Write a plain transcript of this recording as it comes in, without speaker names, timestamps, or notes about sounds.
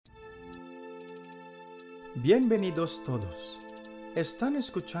Bienvenidos todos. Están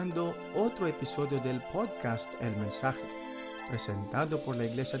escuchando otro episodio del podcast El Mensaje, presentado por la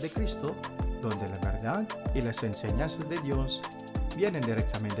Iglesia de Cristo, donde la verdad y las enseñanzas de Dios vienen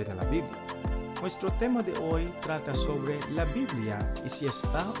directamente de la Biblia. Nuestro tema de hoy trata sobre la Biblia y si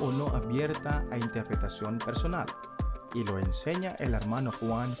está o no abierta a interpretación personal, y lo enseña el hermano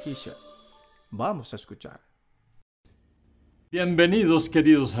Juan Fisher. Vamos a escuchar. Bienvenidos,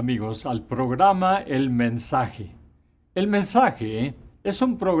 queridos amigos, al programa El Mensaje. El Mensaje es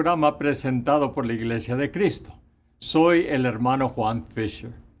un programa presentado por la Iglesia de Cristo. Soy el hermano Juan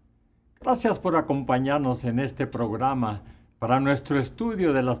Fisher. Gracias por acompañarnos en este programa para nuestro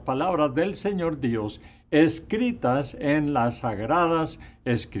estudio de las palabras del Señor Dios escritas en las Sagradas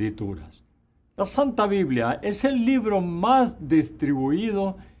Escrituras. La Santa Biblia es el libro más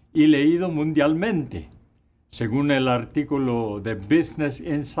distribuido y leído mundialmente. Según el artículo de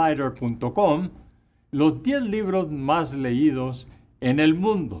businessinsider.com, los 10 libros más leídos en el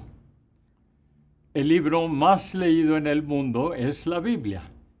mundo. El libro más leído en el mundo es la Biblia.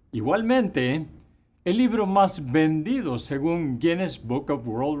 Igualmente, el libro más vendido según Guinness Book of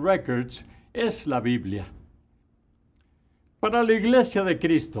World Records es la Biblia. Para la Iglesia de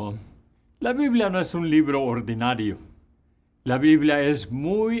Cristo, la Biblia no es un libro ordinario. La Biblia es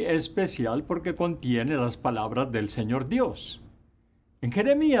muy especial porque contiene las palabras del Señor Dios. En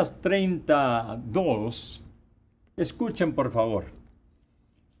Jeremías 32, escuchen por favor.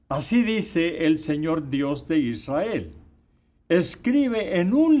 Así dice el Señor Dios de Israel: escribe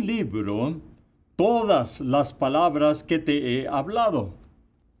en un libro todas las palabras que te he hablado.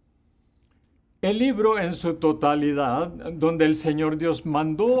 El libro en su totalidad, donde el Señor Dios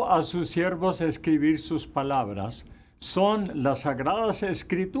mandó a sus siervos escribir sus palabras, son las Sagradas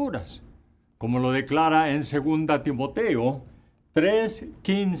Escrituras, como lo declara en 2 Timoteo 3,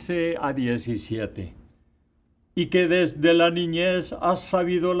 15 a 17. Y que desde la niñez has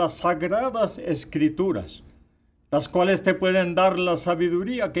sabido las Sagradas Escrituras, las cuales te pueden dar la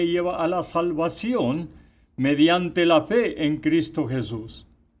sabiduría que lleva a la salvación mediante la fe en Cristo Jesús.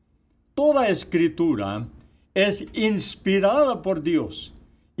 Toda Escritura es inspirada por Dios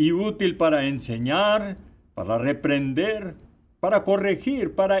y útil para enseñar, para reprender, para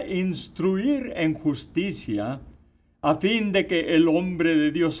corregir, para instruir en justicia, a fin de que el hombre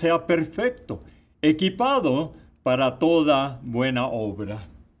de Dios sea perfecto, equipado para toda buena obra.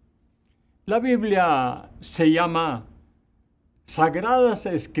 La Biblia se llama Sagradas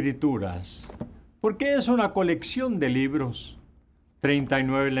Escrituras porque es una colección de libros.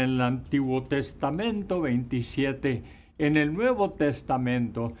 39 en el Antiguo Testamento, 27 en el Nuevo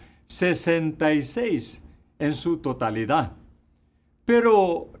Testamento, 66 en su totalidad.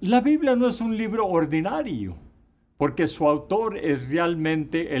 Pero la Biblia no es un libro ordinario, porque su autor es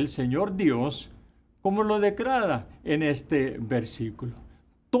realmente el Señor Dios, como lo declara en este versículo.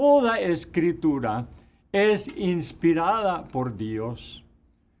 Toda escritura es inspirada por Dios.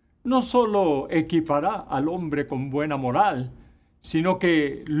 No solo equipará al hombre con buena moral, sino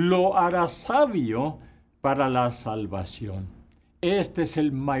que lo hará sabio para la salvación. Este es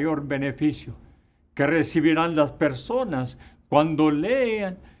el mayor beneficio que recibirán las personas cuando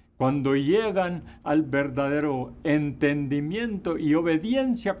lean, cuando llegan al verdadero entendimiento y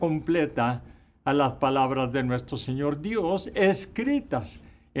obediencia completa a las palabras de nuestro Señor Dios escritas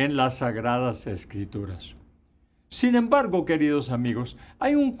en las Sagradas Escrituras. Sin embargo, queridos amigos,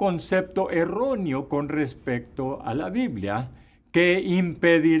 hay un concepto erróneo con respecto a la Biblia que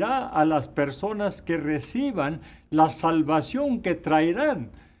impedirá a las personas que reciban la salvación que traerán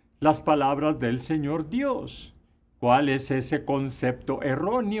las palabras del Señor Dios. ¿Cuál es ese concepto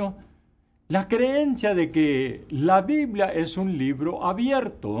erróneo? La creencia de que la Biblia es un libro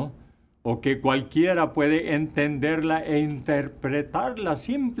abierto o que cualquiera puede entenderla e interpretarla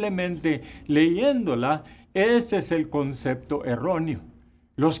simplemente leyéndola. Ese es el concepto erróneo.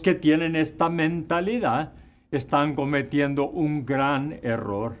 Los que tienen esta mentalidad están cometiendo un gran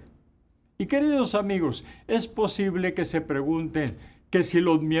error. Y queridos amigos, es posible que se pregunten que si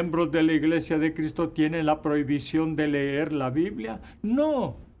los miembros de la Iglesia de Cristo tienen la prohibición de leer la Biblia.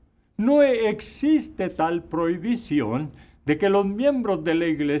 No existe tal prohibición de que los miembros de la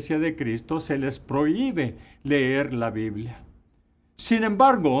Iglesia de Cristo se les prohíbe leer la Biblia. Sin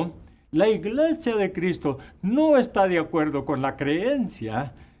embargo, la Iglesia de Cristo no está de acuerdo con la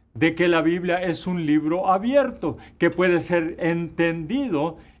creencia de que la Biblia es un libro abierto que puede ser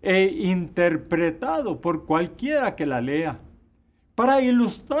entendido e interpretado por cualquiera que la lea. Para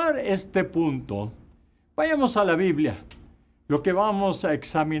ilustrar este punto, vayamos a la Biblia. Lo que vamos a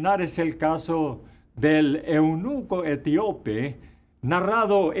examinar es el caso del eunuco etíope,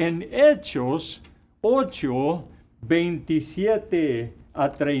 narrado en Hechos 8, 27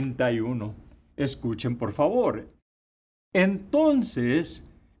 a 31. Escuchen, por favor. Entonces,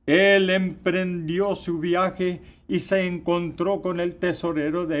 él emprendió su viaje y se encontró con el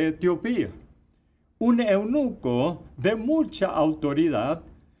tesorero de Etiopía, un eunuco de mucha autoridad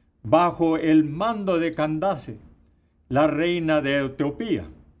bajo el mando de Candace, la reina de Etiopía.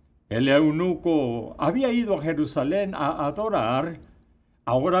 El eunuco había ido a Jerusalén a adorar,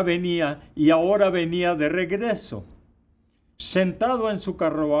 ahora venía de regreso. Sentado en su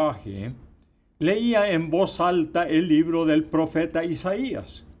carruaje, leía en voz alta el libro del profeta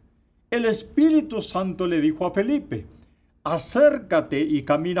Isaías. El Espíritu Santo le dijo a Felipe: acércate y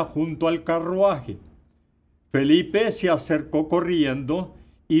camina junto al carruaje. Felipe se acercó corriendo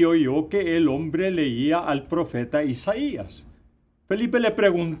y oyó que el hombre leía al profeta Isaías. Felipe le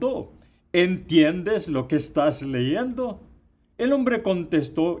preguntó: ¿entiendes lo que estás leyendo? El hombre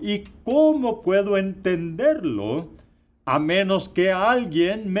contestó: ¿y cómo puedo entenderlo a menos que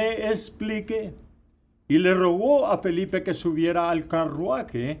alguien me explique? Y le rogó a Felipe que subiera al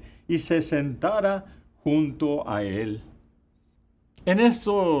carruaje y se sentara junto a él. En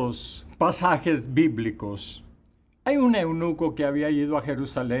estos pasajes bíblicos hay un eunuco que había ido a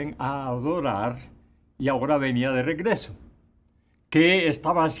Jerusalén a adorar y ahora venía de regreso. ¿Qué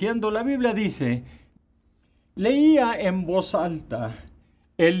estaba haciendo? La Biblia dice: leía en voz alta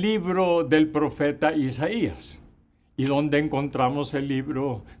el libro del profeta Isaías. ¿Y dónde encontramos el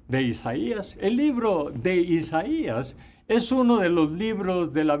libro de Isaías? El libro de Isaías es uno de los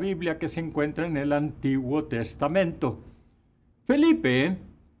libros de la Biblia que se encuentra en el Antiguo Testamento. Felipe,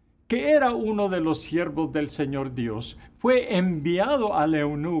 que era uno de los siervos del Señor Dios, fue enviado al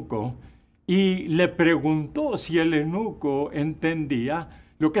eunuco y le preguntó si el eunuco entendía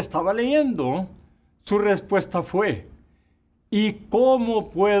lo que estaba leyendo. Su respuesta fue: ¿y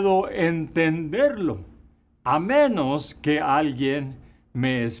cómo puedo entenderlo a menos que alguien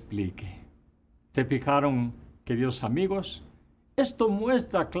me explique? ¿Se fijaron, queridos amigos? Esto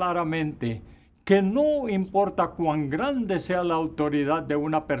muestra claramente que no importa cuán grande sea la autoridad de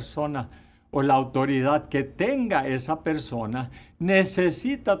una persona o la autoridad que tenga esa persona,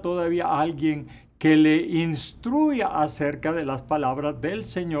 necesita todavía alguien que le instruya acerca de las palabras del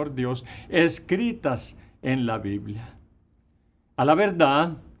Señor Dios escritas en la Biblia. A la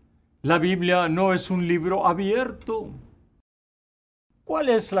verdad, la Biblia no es un libro abierto. ¿Cuál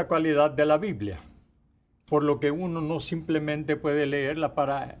es la cualidad de la Biblia? Por lo que uno no simplemente puede leerla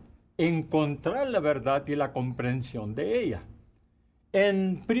para encontrar la verdad y la comprensión de ella.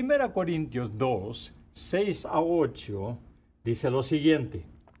 En 1 Corintios 2, 6 a 8, dice lo siguiente: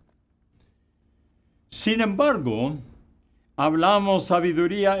 sin embargo, hablamos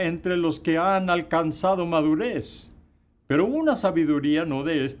sabiduría entre los que han alcanzado madurez, pero una sabiduría no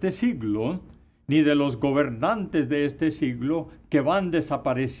de este siglo, ni de los gobernantes de este siglo que van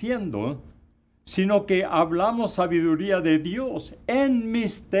desapareciendo, sino que hablamos sabiduría de Dios en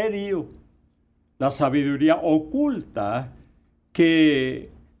misterio, la sabiduría oculta que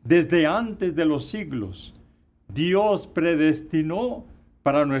desde antes de los siglos Dios predestinó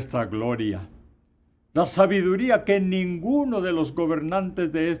para nuestra gloria. La sabiduría que ninguno de los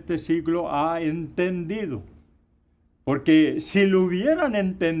gobernantes de este siglo ha entendido. Porque si lo hubieran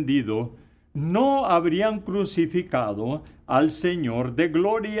entendido, no habrían crucificado al Señor de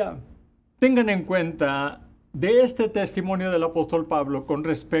gloria. Tengan en cuenta de este testimonio del apóstol Pablo con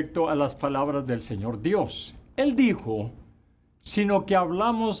respecto a las palabras del Señor Dios. Él dijo: sino que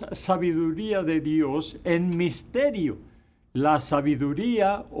hablamos sabiduría de Dios en misterio, la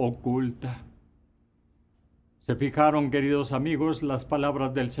sabiduría oculta. ¿Se fijaron, queridos amigos? Las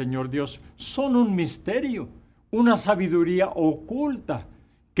palabras del Señor Dios son un misterio, una sabiduría oculta,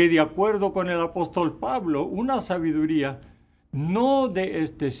 que de acuerdo con el apóstol Pablo, una sabiduría no de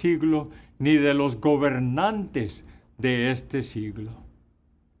este siglo, ni de los gobernantes de este siglo.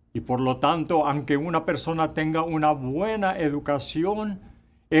 Y por lo tanto, aunque una persona tenga una buena educación,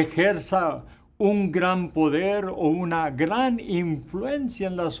 ejerza un gran poder o una gran influencia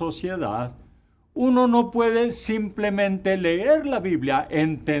en la sociedad, uno no puede simplemente leer la Biblia,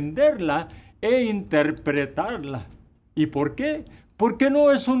 entenderla e interpretarla. ¿Y por qué? Porque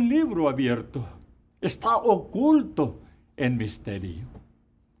no es un libro abierto. Está oculto en misterio.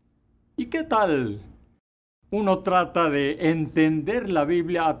 ¿Y qué tal uno trata de entender la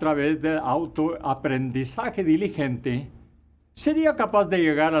Biblia a través del autoaprendizaje diligente? ¿Sería capaz de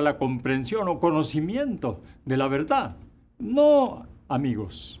llegar a la comprensión o conocimiento de la verdad? No,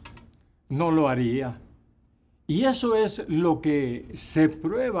 amigos, no lo haría. Y eso es lo que se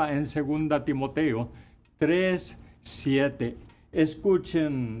prueba en 2 Timoteo 3, 7.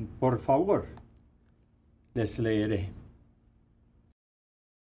 Escuchen, por favor. Les leeré.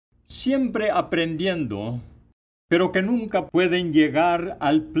 Siempre aprendiendo, pero que nunca pueden llegar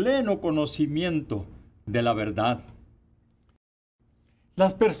al pleno conocimiento de la verdad.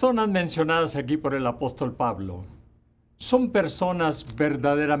 Las personas mencionadas aquí por el apóstol Pablo son personas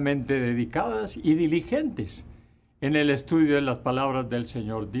verdaderamente dedicadas y diligentes en el estudio de las palabras del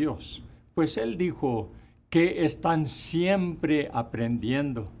Señor Dios, pues Él dijo que están siempre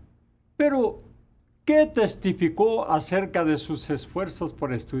aprendiendo. Pero, ¿qué testificó acerca de sus esfuerzos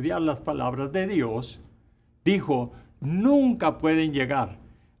por estudiar las palabras de Dios? Dijo, nunca pueden llegar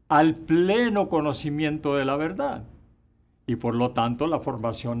al pleno conocimiento de la verdad. Y por lo tanto, la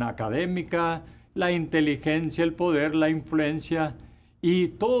formación académica, la inteligencia, el poder, la influencia y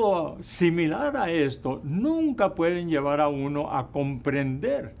todo similar a esto, nunca pueden llevar a uno a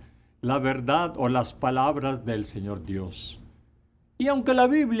comprender la verdad o las palabras del Señor Dios. Y aunque la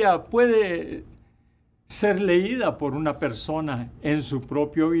Biblia puede ser leída por una persona en su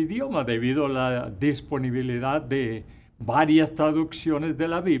propio idioma debido a la disponibilidad de varias traducciones de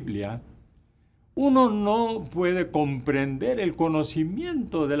la Biblia, uno no puede comprender el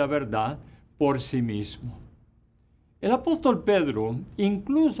conocimiento de la verdad por sí mismo. El apóstol Pedro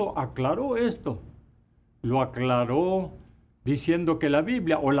incluso aclaró esto. Lo aclaró diciendo que la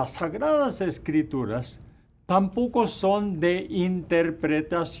Biblia o las Sagradas Escrituras tampoco son de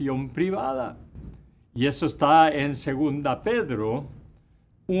interpretación privada. Y eso está en 2 Pedro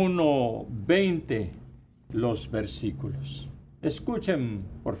 1:20, los versículos. Escuchen,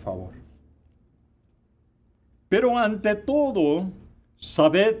 por favor. Pero ante todo,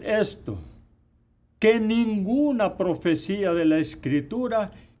 sabed esto, que ninguna profecía de la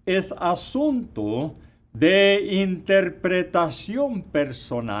Escritura es asunto de interpretación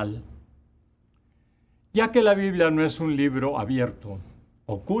personal. Ya que la Biblia no es un libro abierto,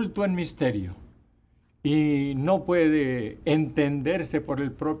 oculto en misterio, y no puede entenderse por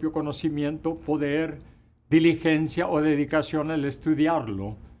el propio conocimiento, poder, diligencia o dedicación al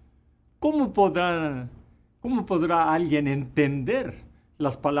estudiarlo, ¿cómo podrá alguien entender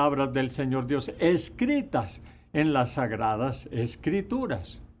las palabras del Señor Dios escritas en las Sagradas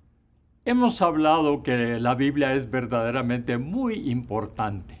Escrituras? Hemos hablado que la Biblia es verdaderamente muy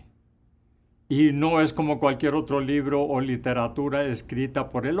importante y no es como cualquier otro libro o literatura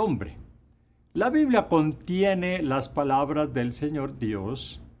escrita por el hombre. La Biblia contiene las palabras del Señor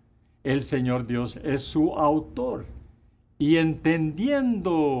Dios. El Señor Dios es su autor y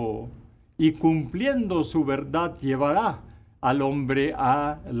entendiendo y cumpliendo su verdad llevará al hombre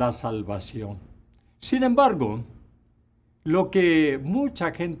a la salvación. Sin embargo, lo que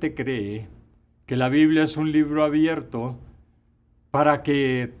mucha gente cree, que la Biblia es un libro abierto para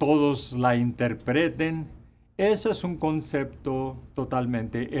que todos la interpreten, ese es un concepto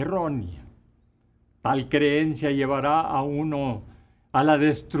totalmente erróneo. Tal creencia llevará a uno a la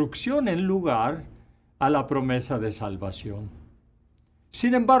destrucción en lugar a la promesa de salvación.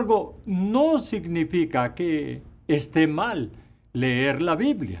 Sin embargo, no significa que esté mal leer la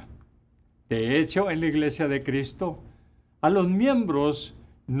Biblia. De hecho, en la Iglesia de Cristo, a los miembros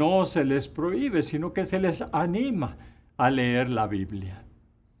no se les prohíbe, sino que se les anima a leer la Biblia.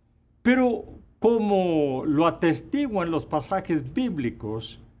 Pero como lo atestiguan los pasajes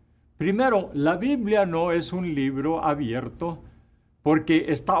bíblicos, primero, la Biblia no es un libro abierto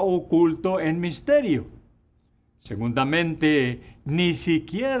porque está oculto en misterio. Segundamente, ni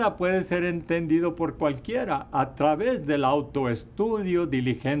siquiera puede ser entendido por cualquiera a través del autoestudio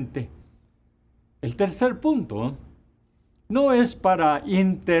diligente. El tercer punto no es para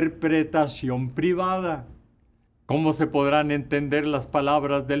interpretación privada. ¿Cómo se podrán entender las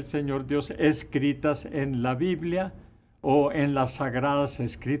palabras del Señor Dios escritas en la Biblia o en las Sagradas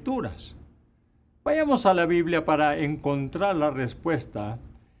Escrituras? Vayamos a la Biblia para encontrar la respuesta.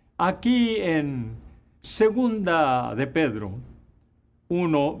 Aquí en 2 de Pedro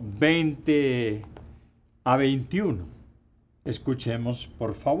 1:20-21. Escuchemos,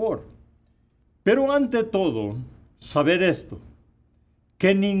 por favor. Pero ante todo, saber esto,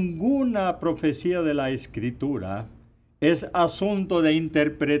 que ninguna profecía de la Escritura es asunto de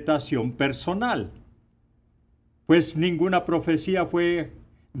interpretación personal, pues ninguna profecía fue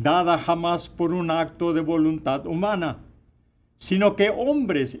dada jamás por un acto de voluntad humana, sino que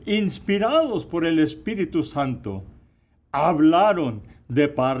hombres inspirados por el Espíritu Santo hablaron de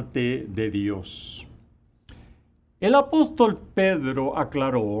parte de Dios. El apóstol Pedro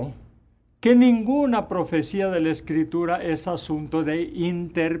aclaró que ninguna profecía de la Escritura es asunto de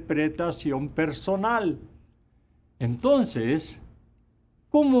interpretación personal. Entonces,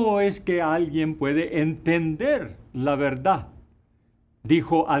 ¿cómo es que alguien puede entender la verdad?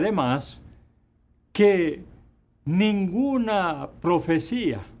 Dijo además que ninguna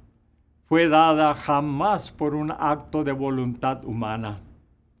profecía fue dada jamás por un acto de voluntad humana,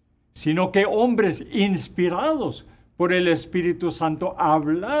 sino que hombres inspirados por el Espíritu Santo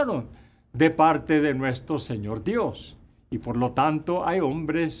hablaron de parte de nuestro Señor Dios. Y por lo tanto hay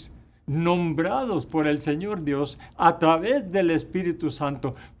hombres nombrados por el Señor Dios a través del Espíritu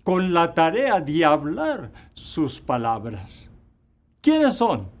Santo con la tarea de hablar sus palabras. ¿Quiénes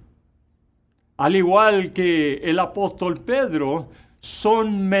son? Al igual que el apóstol Pedro,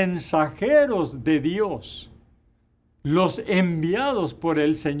 son mensajeros de Dios, los enviados por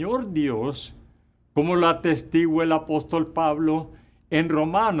el Señor Dios, como lo atestigua el apóstol Pablo en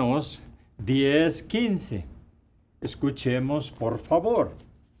Romanos 10:15. Escuchemos, por favor.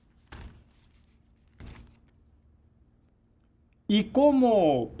 ¿Y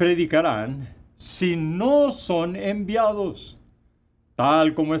cómo predicarán si no son enviados?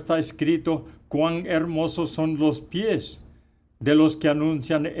 Tal como está escrito, cuán hermosos son los pies de los que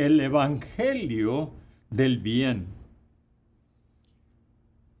anuncian el evangelio del bien.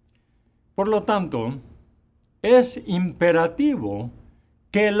 Por lo tanto, es imperativo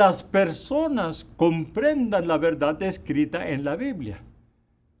que las personas comprendan la verdad escrita en la Biblia.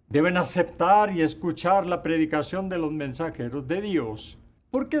 Deben aceptar y escuchar la predicación de los mensajeros de Dios.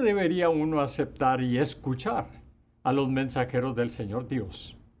 ¿Por qué debería uno aceptar y escuchar a los mensajeros del Señor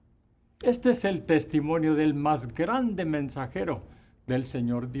Dios? Este es el testimonio del más grande mensajero del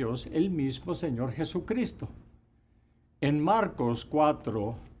Señor Dios, el mismo Señor Jesucristo. En Marcos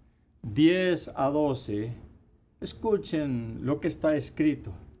 4, 10 a 12, escuchen lo que está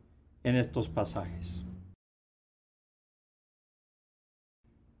escrito en estos pasajes.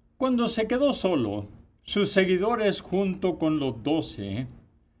 Cuando se quedó solo, sus seguidores junto con los 12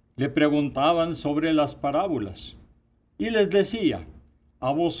 le preguntaban sobre las parábolas y les decía: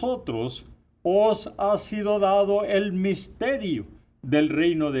 a vosotros os ha sido dado el misterio del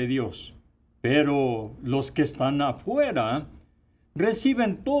reino de Dios, pero los que están afuera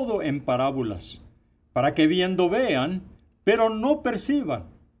reciben todo en parábolas, para que viendo vean, pero no perciban,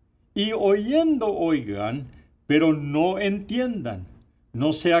 y oyendo oigan, pero no entiendan,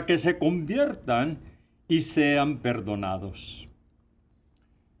 no sea que se conviertan y sean perdonados.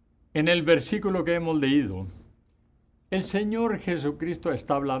 En el versículo que hemos leído, el Señor Jesucristo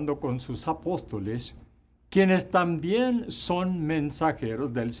está hablando con sus apóstoles, quienes también son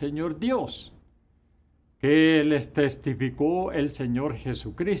mensajeros del Señor Dios, que les testificó el Señor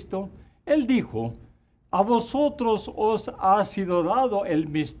Jesucristo. Él dijo: a vosotros os ha sido dado el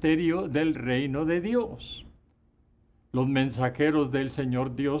misterio del reino de Dios. Los mensajeros del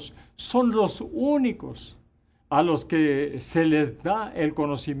Señor Dios son los únicos a los que se les da el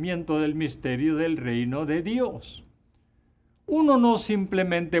conocimiento del misterio del reino de Dios. Uno no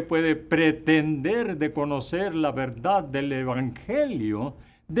simplemente puede pretender de conocer la verdad del Evangelio,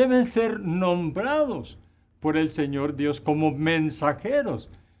 deben ser nombrados por el Señor Dios como mensajeros.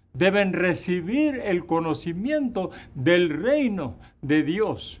 Deben recibir el conocimiento del reino de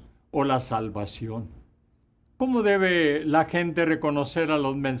Dios o la salvación. ¿Cómo debe la gente reconocer a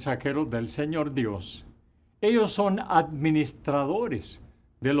los mensajeros del Señor Dios? Ellos son administradores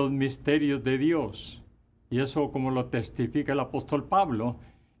de los misterios de Dios. Y eso, como lo testifica el apóstol Pablo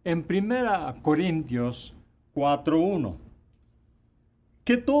en 1 Corintios 4:1.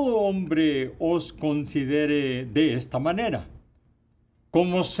 Que todo hombre os considere de esta manera,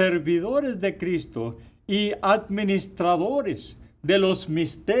 como servidores de Cristo y administradores de los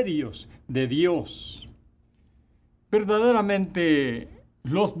misterios de Dios. Verdaderamente,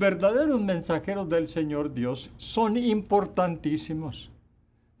 los verdaderos mensajeros del Señor Dios son importantísimos,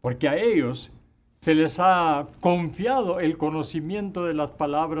 porque a ellos se les ha confiado el conocimiento de las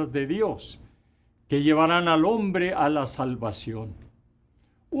palabras de Dios, que llevarán al hombre a la salvación.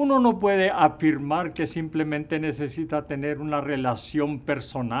 Uno no puede afirmar que simplemente necesita tener una relación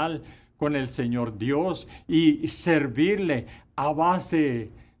personal con el Señor Dios y servirle a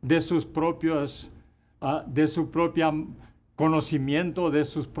base de sus propios de su propio conocimiento, de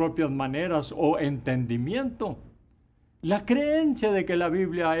sus propias maneras o entendimiento. La creencia de que la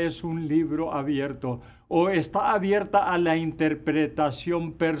Biblia es un libro abierto o está abierta a la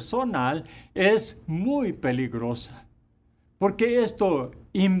interpretación personal es muy peligrosa, porque esto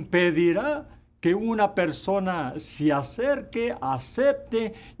impedirá que una persona se acerque,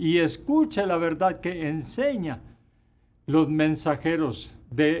 acepte y escuche la verdad que enseña los mensajeros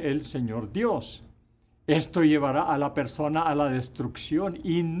del Señor Dios. Esto llevará a la persona a la destrucción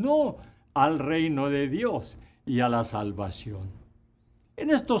y no al reino de Dios y a la salvación.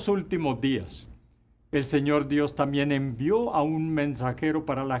 En estos últimos días, el Señor Dios también envió a un mensajero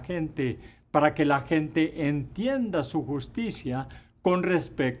para la gente para que la gente entienda su justicia con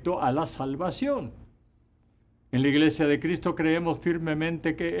respecto a la salvación. En la Iglesia de Cristo creemos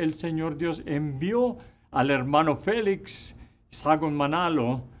firmemente que el Señor Dios envió al hermano Félix Sagon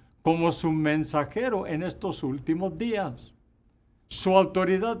Manalo como su mensajero en estos últimos días. Su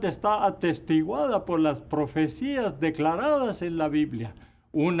autoridad está atestiguada por las profecías declaradas en la Biblia,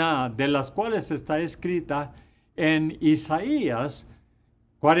 una de las cuales está escrita en Isaías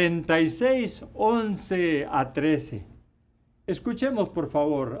 46, 11 a 13. Escuchemos por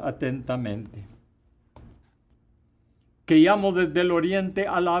favor atentamente. Que llamo desde el oriente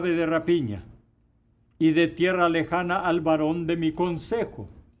al ave de rapiña, y de tierra lejana al varón de mi consejo.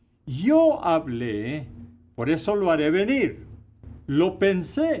 Yo hablé, por eso lo haré venir. Lo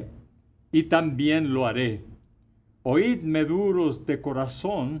pensé, y también lo haré. Oídme duros de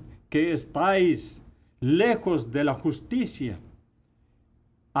corazón, que estáis lejos de la justicia.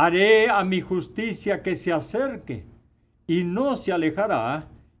 Haré a mi justicia que se acerque, y no se alejará,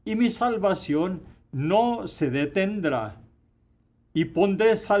 y mi salvación no se detendrá. Y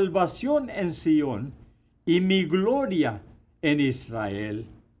pondré salvación en Sión, y mi gloria en Israel.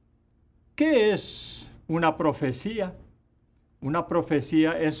 ¿Qué es una profecía? Una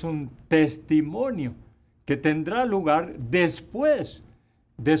profecía es un testimonio que tendrá lugar después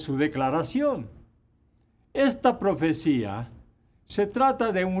de su declaración. Esta profecía se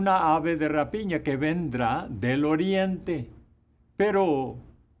trata de una ave de rapiña que vendrá del oriente, pero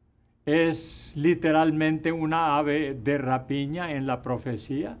 ¿es literalmente una ave de rapiña en la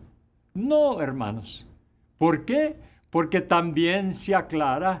profecía? No, hermanos. ¿Por qué? Porque también se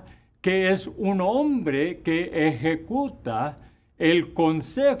aclara que es un hombre que ejecuta el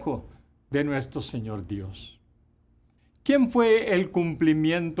consejo de nuestro Señor Dios. ¿Quién fue el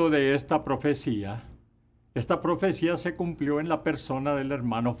cumplimiento de esta profecía? Esta profecía se cumplió en la persona del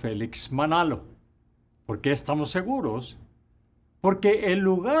hermano Félix Manalo. ¿Por qué estamos seguros? Porque el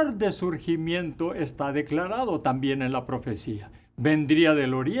lugar de surgimiento está declarado también en la profecía. Vendría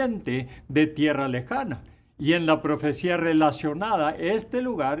del oriente, de tierra lejana. Y en la profecía relacionada, este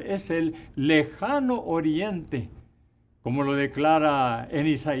lugar es el lejano oriente, como lo declara en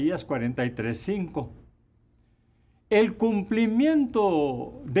Isaías 43:5. El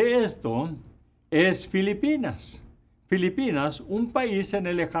cumplimiento de esto es Filipinas. Filipinas, un país en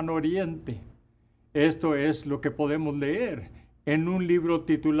el lejano oriente. Esto es lo que podemos leer en un libro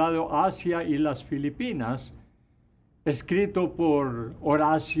titulado Asia y las Filipinas, escrito por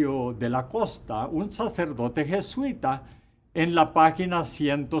Horacio de la Costa, un sacerdote jesuita, en la página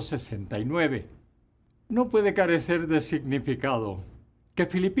 169. No puede carecer de significado que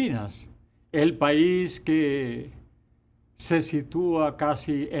Filipinas, el país que se sitúa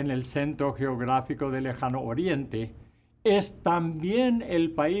casi en el centro geográfico del lejano oriente, es también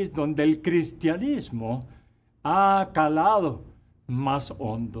el país donde el cristianismo ha calado más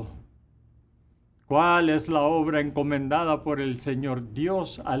hondo. ¿Cuál es la obra encomendada por el Señor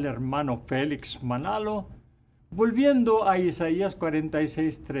Dios al hermano Félix Manalo? Volviendo a Isaías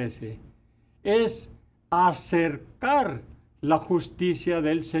 46:13, es acercar la justicia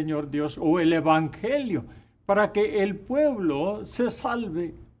del Señor Dios o el Evangelio para que el pueblo se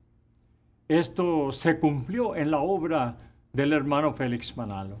salve. Esto se cumplió en la obra del hermano Félix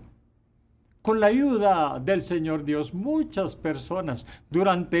Manalo. Con la ayuda del Señor Dios, muchas personas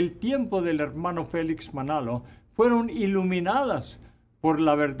durante el tiempo del hermano Félix Manalo fueron iluminadas por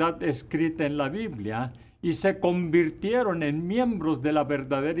la verdad escrita en la Biblia y se convirtieron en miembros de la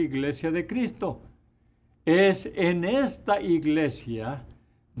verdadera iglesia de Cristo. Es en esta iglesia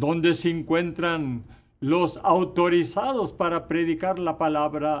donde se encuentran los autorizados para predicar la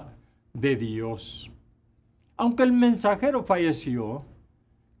palabra de Dios. Aunque el mensajero falleció,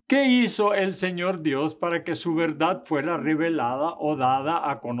 ¿qué hizo el Señor Dios para que su verdad fuera revelada o dada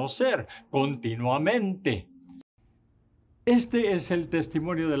a conocer continuamente? Este es el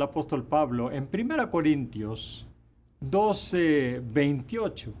testimonio del apóstol Pablo en 1 Corintios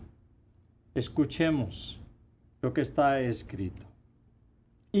 12:28. Escuchemos lo que está escrito.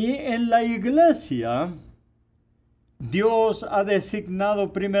 Y en la iglesia, Dios ha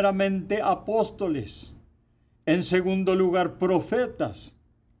designado primeramente apóstoles, en segundo lugar profetas,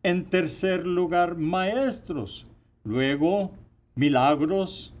 en tercer lugar maestros, luego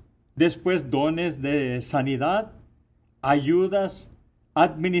milagros, después dones de sanidad, ayudas,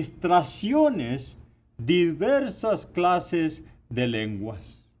 administraciones, diversas clases de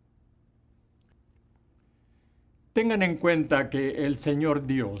lenguas. Tengan en cuenta que el Señor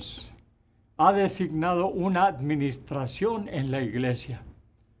Dios ha designado una administración en la iglesia.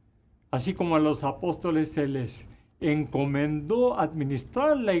 Así como a los apóstoles se les encomendó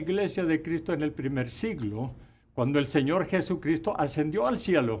administrar la iglesia de Cristo en el primer siglo, cuando el Señor Jesucristo ascendió al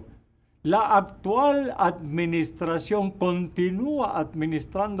cielo. La actual administración continúa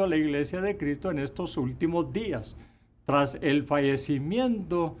administrando la iglesia de Cristo en estos últimos días, tras el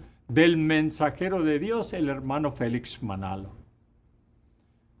fallecimiento del mensajero de Dios, el hermano Félix Manalo.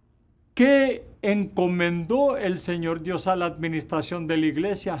 ¿Qué encomendó el Señor Dios a la administración de la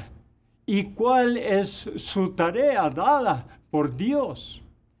iglesia? ¿Y cuál es su tarea dada por Dios?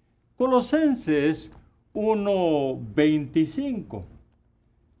 Colosenses 1:25.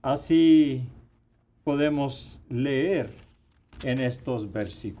 Así podemos leer en estos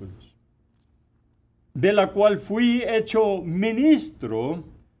versículos. De la cual fui hecho ministro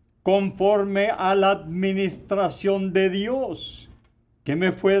conforme a la administración de Dios, que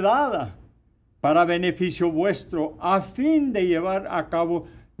me fue dada para beneficio vuestro, a fin de llevar a cabo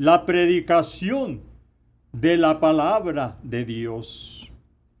la predicación de la palabra de Dios.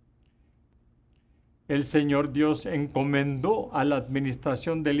 El Señor Dios encomendó a la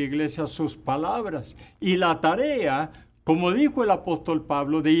administración de la iglesia sus palabras y la tarea, como dijo el apóstol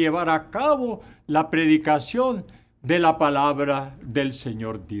Pablo, de llevar a cabo la predicación de la palabra del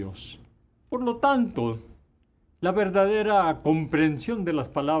Señor Dios. Por lo tanto, la verdadera comprensión de las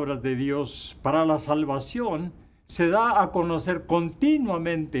palabras de Dios para la salvación se da a conocer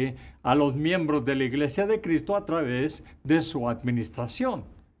continuamente a los miembros de la Iglesia de Cristo a través de su administración.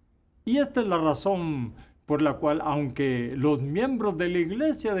 Y esta es la razón por la cual, aunque los miembros de la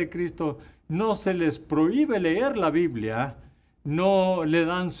Iglesia de Cristo no se les prohíbe leer la Biblia, no le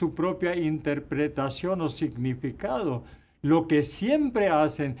dan su propia interpretación o significado, lo que siempre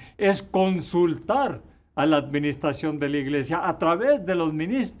hacen es consultar a la administración de la iglesia a través de los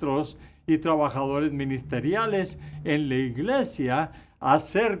ministros y trabajadores ministeriales en la iglesia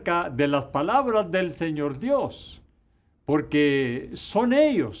acerca de las palabras del Señor Dios, porque son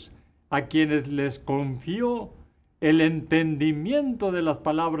ellos a quienes les confió el entendimiento de las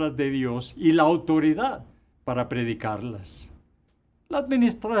palabras de Dios y la autoridad para predicarlas. La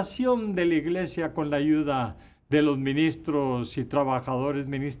administración de la iglesia, con la ayuda de los ministros y trabajadores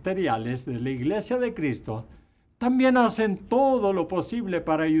ministeriales de la Iglesia de Cristo, también hacen todo lo posible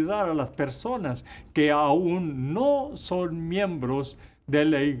para ayudar a las personas que aún no son miembros de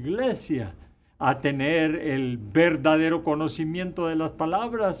la iglesia a tener el verdadero conocimiento de las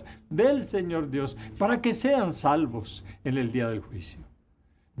palabras del Señor Dios para que sean salvos en el día del juicio.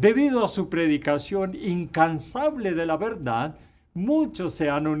 Debido a su predicación incansable de la verdad, muchos se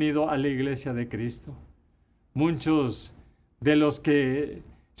han unido a la Iglesia de Cristo. Muchos de los que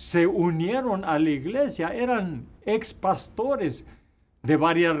se unieron a la iglesia eran expastores de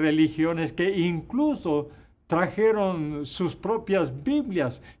varias religiones que incluso trajeron sus propias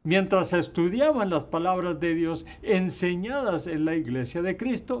Biblias mientras estudiaban las palabras de Dios enseñadas en la iglesia de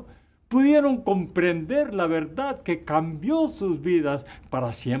Cristo. Pudieron comprender la verdad que cambió sus vidas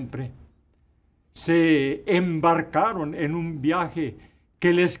para siempre. Se embarcaron en un viaje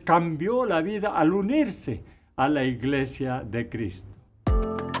que les cambió la vida al unirse a la iglesia de Cristo.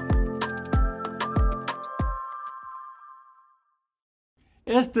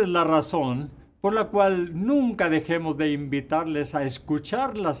 Esta es la razón por la cual nunca dejemos de invitarles a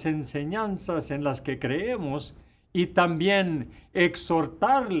escuchar las enseñanzas en las que creemos y también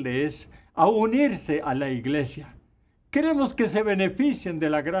exhortarles a unirse a la iglesia. Queremos que se beneficien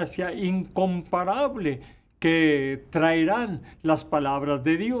de la gracia incomparable que traerán las palabras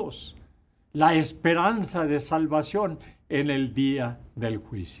de Dios, la esperanza de salvación en el día del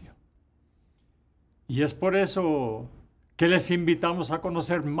juicio. Y es por eso que les invitamos a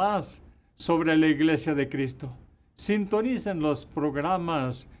conocer más sobre la Iglesia de Cristo. Sintonicen los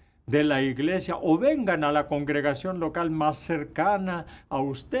programas de la iglesia o vengan a la congregación local más cercana a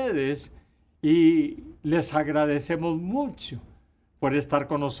ustedes y les agradecemos mucho por estar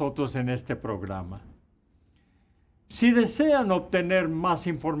con nosotros en este programa. Si desean obtener más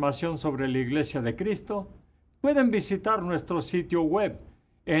información sobre la Iglesia de Cristo, pueden visitar nuestro sitio web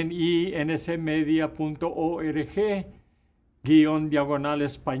en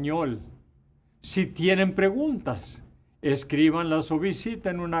insmedia.org/español. Si tienen preguntas, escríbanlas o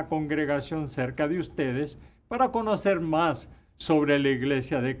visiten una congregación cerca de ustedes para conocer más sobre la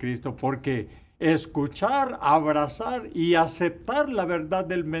Iglesia de Cristo, porque escuchar, abrazar y aceptar la verdad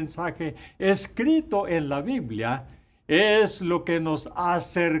del mensaje escrito en la Biblia es lo que nos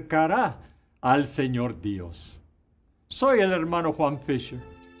acercará al Señor Dios. Soy el hermano Juan Fisher.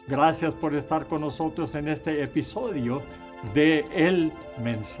 Gracias por estar con nosotros en este episodio de El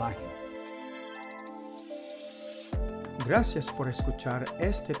Mensaje. Gracias por escuchar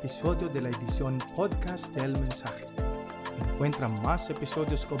este episodio de la edición podcast del mensaje. Encuentra más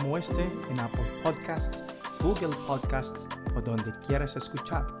episodios como este en Apple Podcasts, Google Podcasts o donde quieras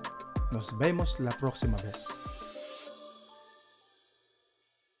escuchar. Nos vemos la próxima vez.